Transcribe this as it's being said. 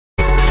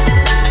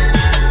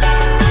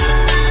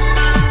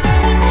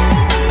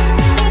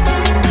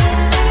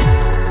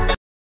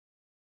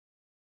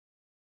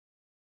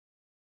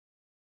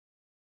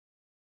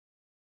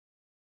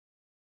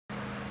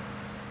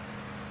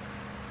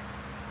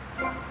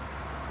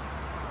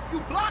You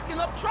blocking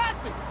up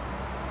traffic.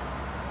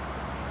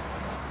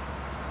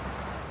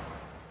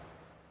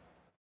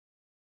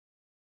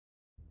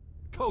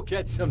 Go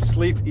get some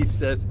sleep, he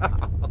says.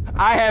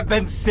 I have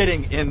been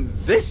sitting in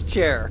this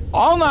chair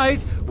all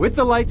night with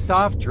the lights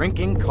off,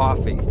 drinking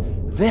coffee.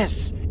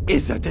 This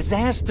is a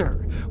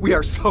disaster. We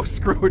are so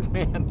screwed,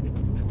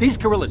 man. These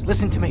gorillas,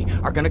 listen to me,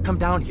 are gonna come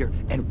down here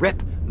and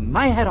rip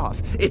my head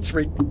off. It's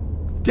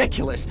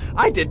ridiculous.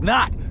 I did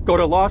not go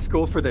to law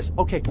school for this.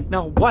 Okay,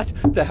 now what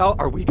the hell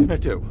are we gonna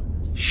do?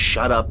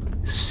 Shut up,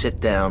 sit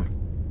down,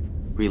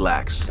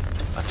 relax.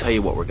 I'll tell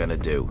you what we're gonna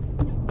do.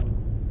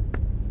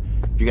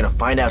 You're gonna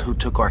find out who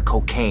took our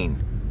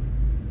cocaine,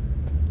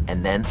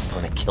 and then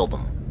we're gonna kill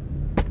them.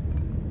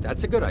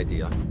 That's a good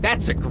idea.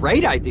 That's a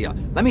great idea.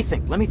 Let me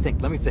think.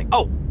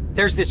 Oh,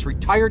 there's this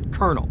retired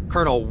colonel,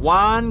 Colonel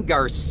Juan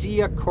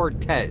Garcia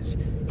Cortez.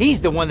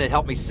 He's the one that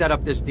helped me set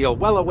up this deal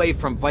well away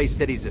from Vice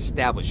City's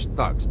established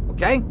thugs,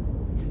 okay?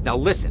 Now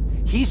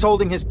listen, he's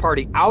holding his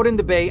party out in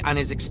the bay on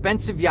his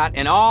expensive yacht,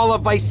 and all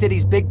of Vice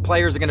City's big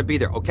players are gonna be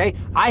there, okay?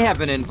 I have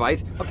an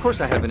invite. Of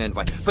course I have an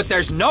invite. But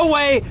there's no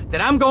way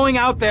that I'm going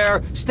out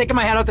there, sticking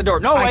my head out the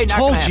door. No way, I not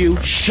gonna told you,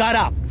 happen. shut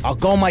up. I'll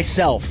go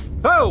myself.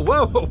 Oh,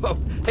 whoa.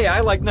 Hey,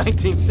 I like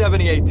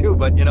 1978 too,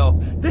 but you know,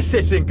 this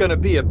isn't gonna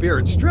be a beer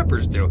and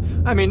strippers do.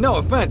 I mean, no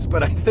offense,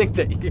 but I think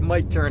that you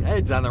might turn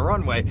heads on the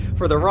runway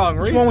for the wrong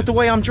reasons. What's wrong with the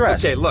way I'm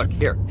dressed? Okay, look,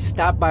 here,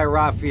 stop by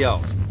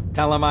Raphael's.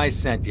 Tell him I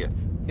sent you.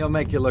 He'll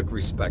make you look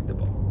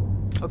respectable.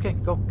 Okay,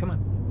 go, come on.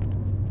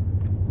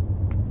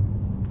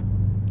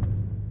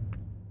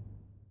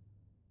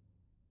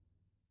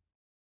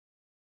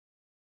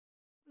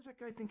 Who does that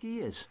guy think he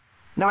is?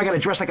 Now I gotta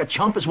dress like a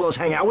chump as well as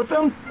hang out with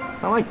them?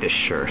 I like this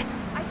shirt.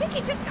 I think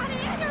he just got an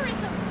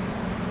aneurysm.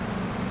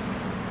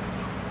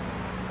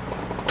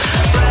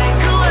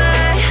 Break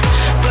away. I'm trying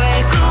to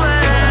break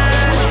away.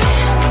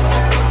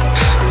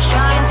 I'm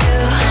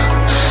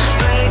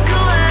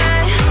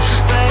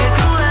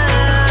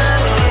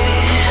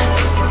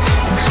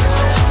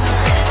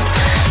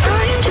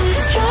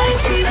just trying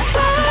to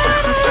find.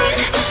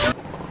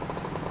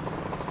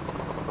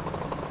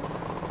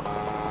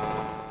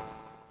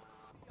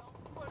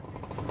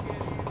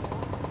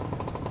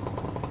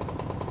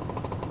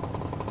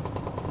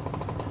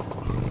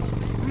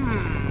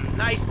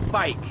 Nice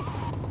bike.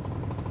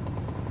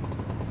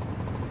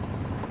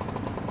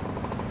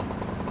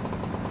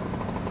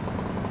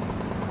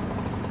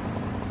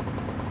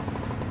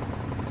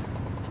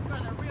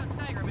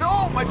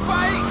 No, my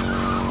bike!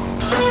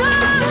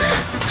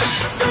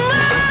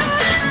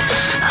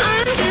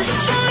 I'm just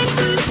trying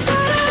to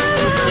find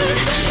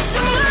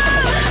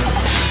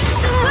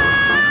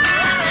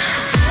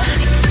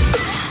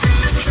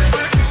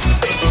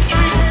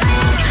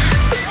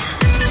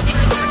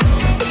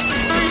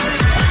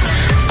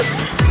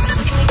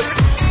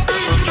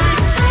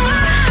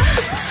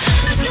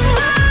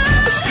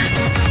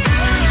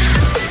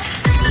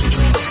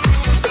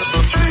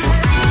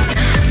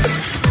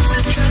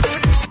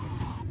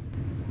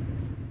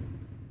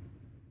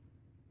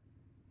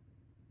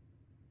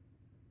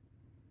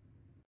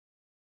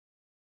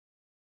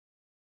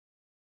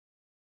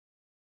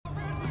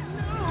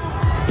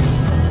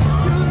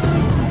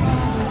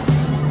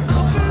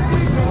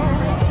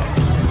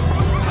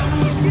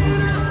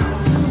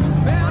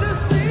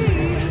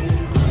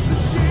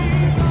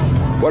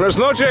Buenas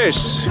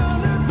noches.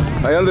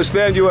 I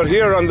understand you are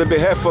here on the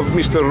behalf of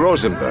Mr.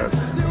 Rosenberg.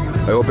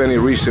 I hope any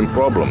recent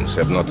problems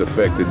have not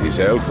affected his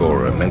health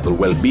or mental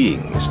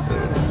well-being, Mr.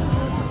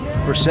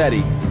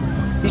 Vercetti.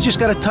 He's just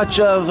got a touch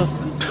of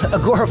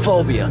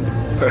agoraphobia.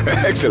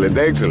 Excellent.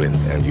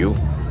 And you?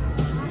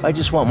 I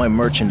just want my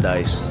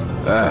merchandise.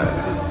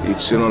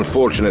 It's an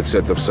unfortunate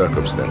set of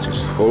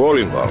circumstances for all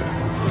involved.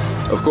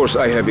 Of course,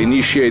 I have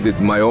initiated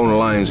my own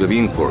lines of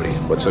inquiry,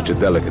 but such a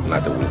delicate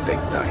matter will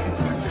take time.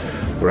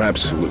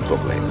 Perhaps we'll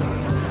talk later.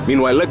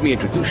 Meanwhile, let me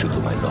introduce you to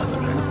my daughter.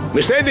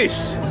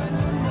 Mercedes!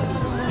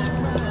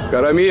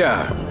 Cara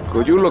mia,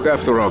 could you look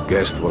after our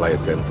guest while I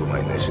attend to my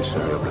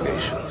necessary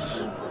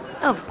obligations?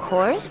 Of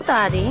course,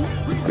 Daddy.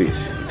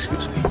 Please,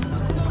 excuse me.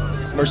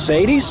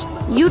 Mercedes?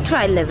 You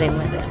try living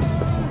with him.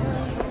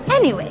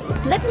 Anyway,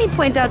 let me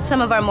point out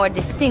some of our more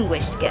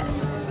distinguished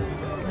guests.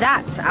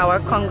 That's our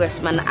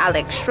Congressman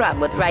Alex Shrub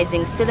with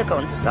rising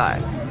silicone star,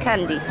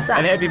 Candy Sykes.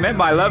 And have you met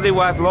my lovely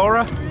wife,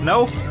 Laura?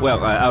 No?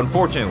 Well,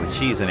 unfortunately,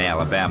 she's in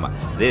Alabama.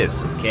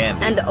 This is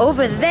Candy. And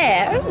over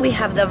there, we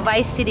have the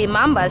Vice City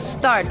Mamba's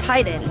star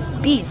titan,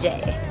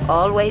 BJ.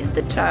 Always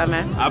the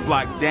charmer. I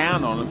blocked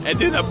down on him, and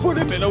then I put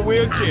him in a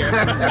wheelchair.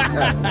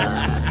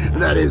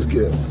 That is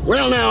good.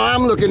 Well, now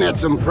I'm looking at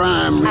some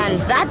prime... And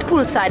that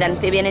poolside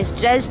amphibian is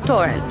Jez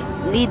Torrent,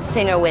 lead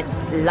singer with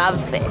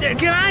Love Fist.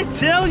 Can I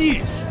tell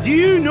you? Do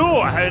you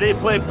know how they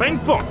play ping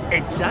pong?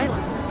 It's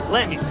silent.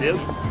 Let me tell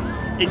you.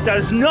 It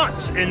does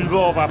not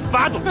involve a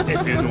paddle,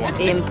 if you know what I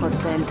mean.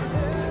 Impotent.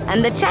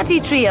 And the chatty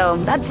trio,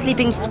 that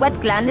sleeping sweat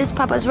gland is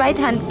Papa's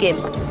right-hand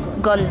gimp,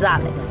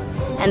 Gonzalez.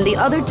 And the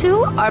other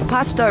two are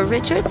Pastor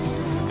Richards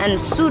and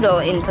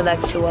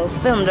pseudo-intellectual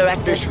film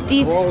director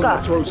Steve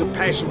Scott. Throws a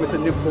passion with the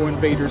Nympho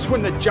invaders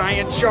when the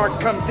giant shark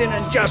comes in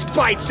and just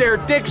bites their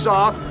dicks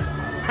off.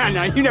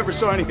 Now, you never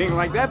saw anything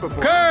like that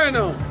before.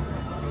 Colonel!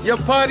 Your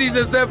party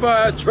deserve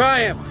a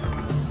triumph.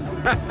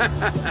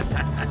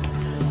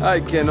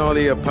 I can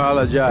only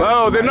apologize.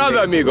 Oh, de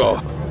nada, amigo.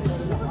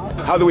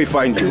 How do we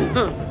find you?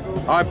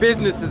 Our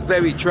business is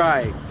very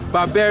trying.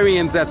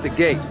 Barbarians at the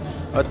gate.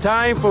 A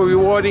time for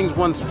rewarding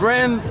one's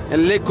friends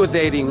and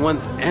liquidating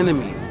one's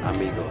enemies,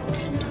 amigo.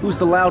 Who's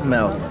the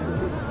loudmouth?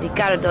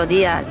 Ricardo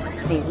Diaz.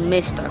 He's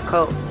Mr.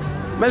 Cope.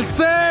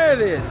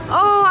 Mercedes!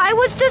 Oh, I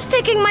was just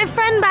taking my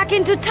friend back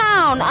into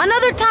town.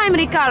 Another time,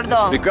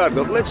 Ricardo.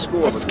 Ricardo, let's go.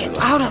 Let's get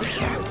out of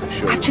here.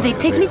 Actually,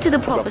 take me to the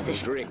pole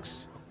position.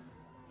 Drinks.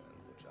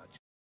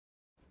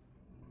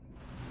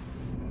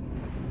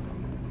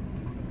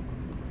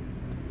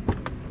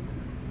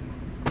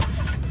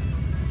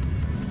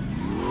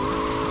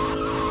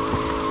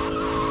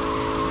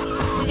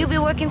 Will you be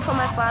working for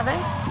my father?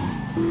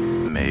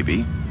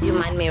 Maybe. You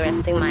mind me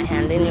resting my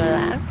hand in your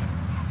lap?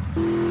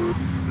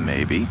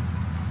 Maybe.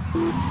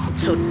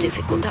 It's so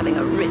difficult having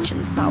a rich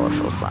and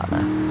powerful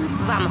father.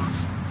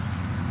 Vamos.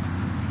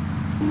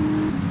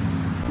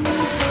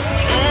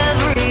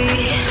 Every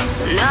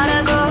night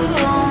I go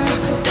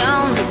home,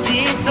 down the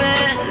deep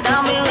end,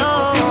 down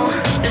below.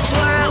 It's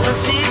where I was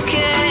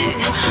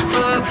seeking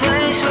for a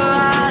place where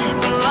I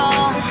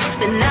belong.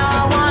 But now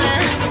I wanna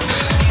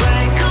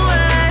break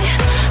away,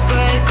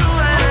 break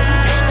away.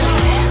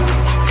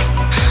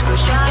 I'm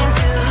trying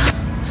to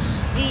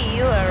see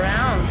you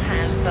around,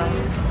 handsome.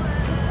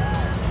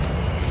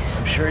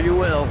 I'm sure you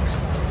will.